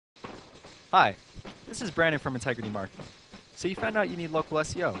Hi, this is Brandon from Integrity Marketing. So you found out you need local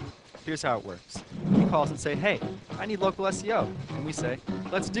SEO. Here's how it works. You call us and say, hey, I need local SEO. And we say,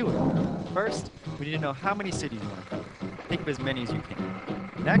 let's do it. First, we need to know how many cities you want to cover. Think of as many as you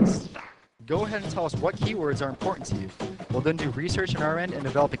can. Next, go ahead and tell us what keywords are important to you. We'll then do research on our end and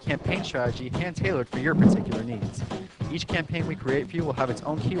develop a campaign strategy hand-tailored for your particular needs. Each campaign we create for you will have its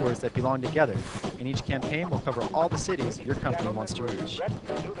own keywords that belong together, and each campaign will cover all the cities your company wants to reach.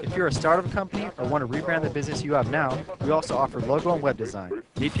 If you're a startup company or want to rebrand the business you have now, we also offer logo and web design.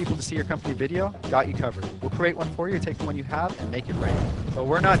 Need people to see your company video? Got you covered. We'll create one for you, take the one you have, and make it rank. But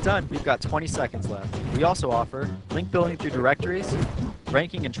we're not done. We've got 20 seconds left. We also offer link building through directories,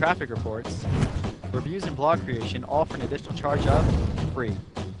 ranking and traffic reports, reviews and blog creation, all for an additional charge of free.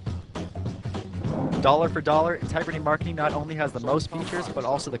 Dollar for dollar, Integrity Marketing not only has the most features, but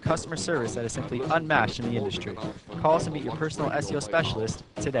also the customer service that is simply unmatched in the industry. Call us and meet your personal SEO specialist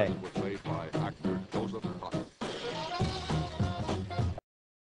today.